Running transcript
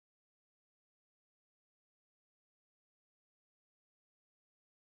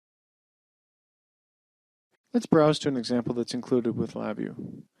Let's browse to an example that's included with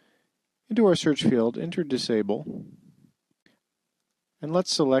LabVIEW. Into our search field, enter Disable, and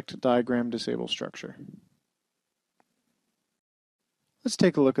let's select Diagram Disable Structure. Let's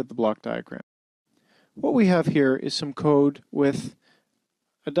take a look at the block diagram. What we have here is some code with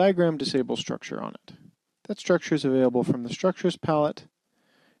a diagram disable structure on it. That structure is available from the Structures palette,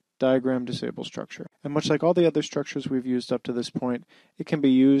 Diagram Disable Structure. And much like all the other structures we've used up to this point, it can be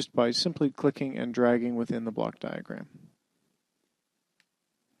used by simply clicking and dragging within the block diagram.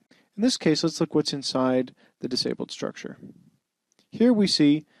 In this case, let's look what's inside the disabled structure. Here we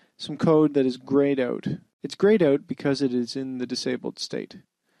see some code that is grayed out. It's grayed out because it is in the disabled state.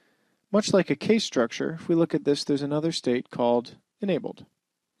 Much like a case structure, if we look at this, there's another state called enabled.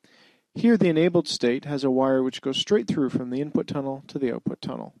 Here the enabled state has a wire which goes straight through from the input tunnel to the output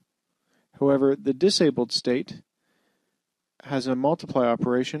tunnel. However, the disabled state has a multiply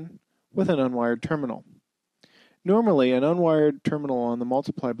operation with an unwired terminal. Normally, an unwired terminal on the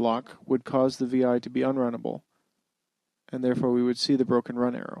multiply block would cause the VI to be unrunnable, and therefore we would see the broken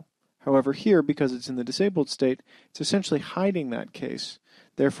run arrow. However, here, because it's in the disabled state, it's essentially hiding that case.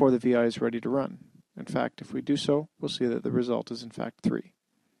 Therefore, the VI is ready to run. In fact, if we do so, we'll see that the result is in fact 3.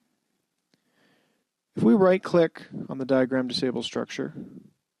 If we right-click on the diagram disable structure,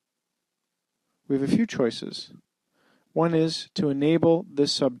 we have a few choices. One is to enable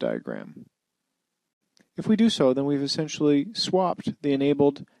this subdiagram. If we do so, then we've essentially swapped the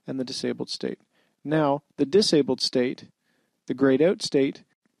enabled and the disabled state. Now, the disabled state, the grayed out state,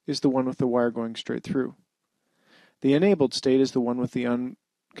 is the one with the wire going straight through. The enabled state is the one with the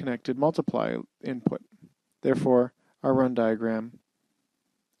unconnected multiply input. Therefore, our run diagram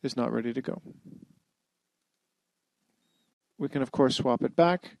is not ready to go. We can, of course, swap it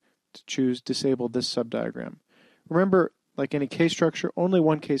back to choose disable this subdiagram. Remember, like any case structure, only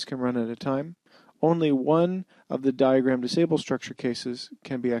one case can run at a time. Only one of the diagram disable structure cases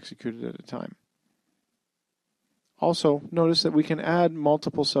can be executed at a time. Also, notice that we can add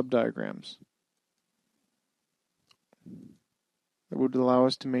multiple subdiagrams. That would allow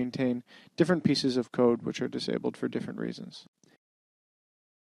us to maintain different pieces of code which are disabled for different reasons.